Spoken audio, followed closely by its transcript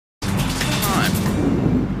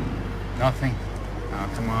nothing. Oh,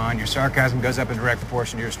 come on. Your sarcasm goes up in direct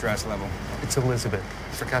proportion to your stress level. It's Elizabeth.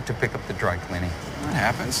 Forgot to pick up the dry cleaning. That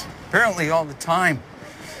happens. Apparently all the time.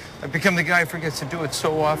 I've become the guy who forgets to do it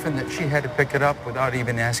so often that she had to pick it up without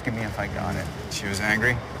even asking me if I got it. She was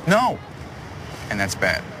angry? No. And that's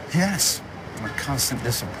bad. Yes. I'm a constant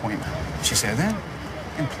disappointment. She said that?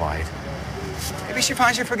 Implied. Maybe she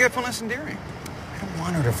finds your forgetfulness endearing. I don't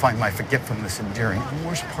want her to find my forgetfulness endearing. The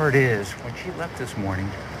worst part is, when she left this morning,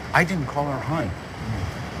 I didn't call her hun.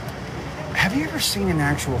 Have you ever seen an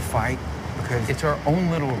actual fight? Because it's our own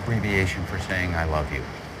little abbreviation for saying I love you.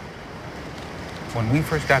 When we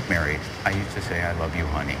first got married, I used to say I love you,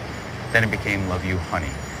 honey. Then it became love you, honey.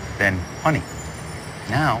 Then honey.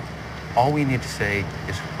 Now, all we need to say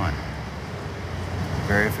is hun.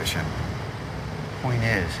 Very efficient. Point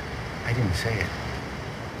is, I didn't say it.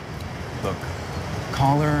 Look,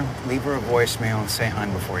 call her, leave her a voicemail, and say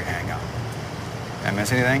hun before you hang up. Did I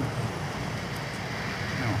miss anything?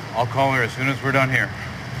 No, I'll call her as soon as we're done here.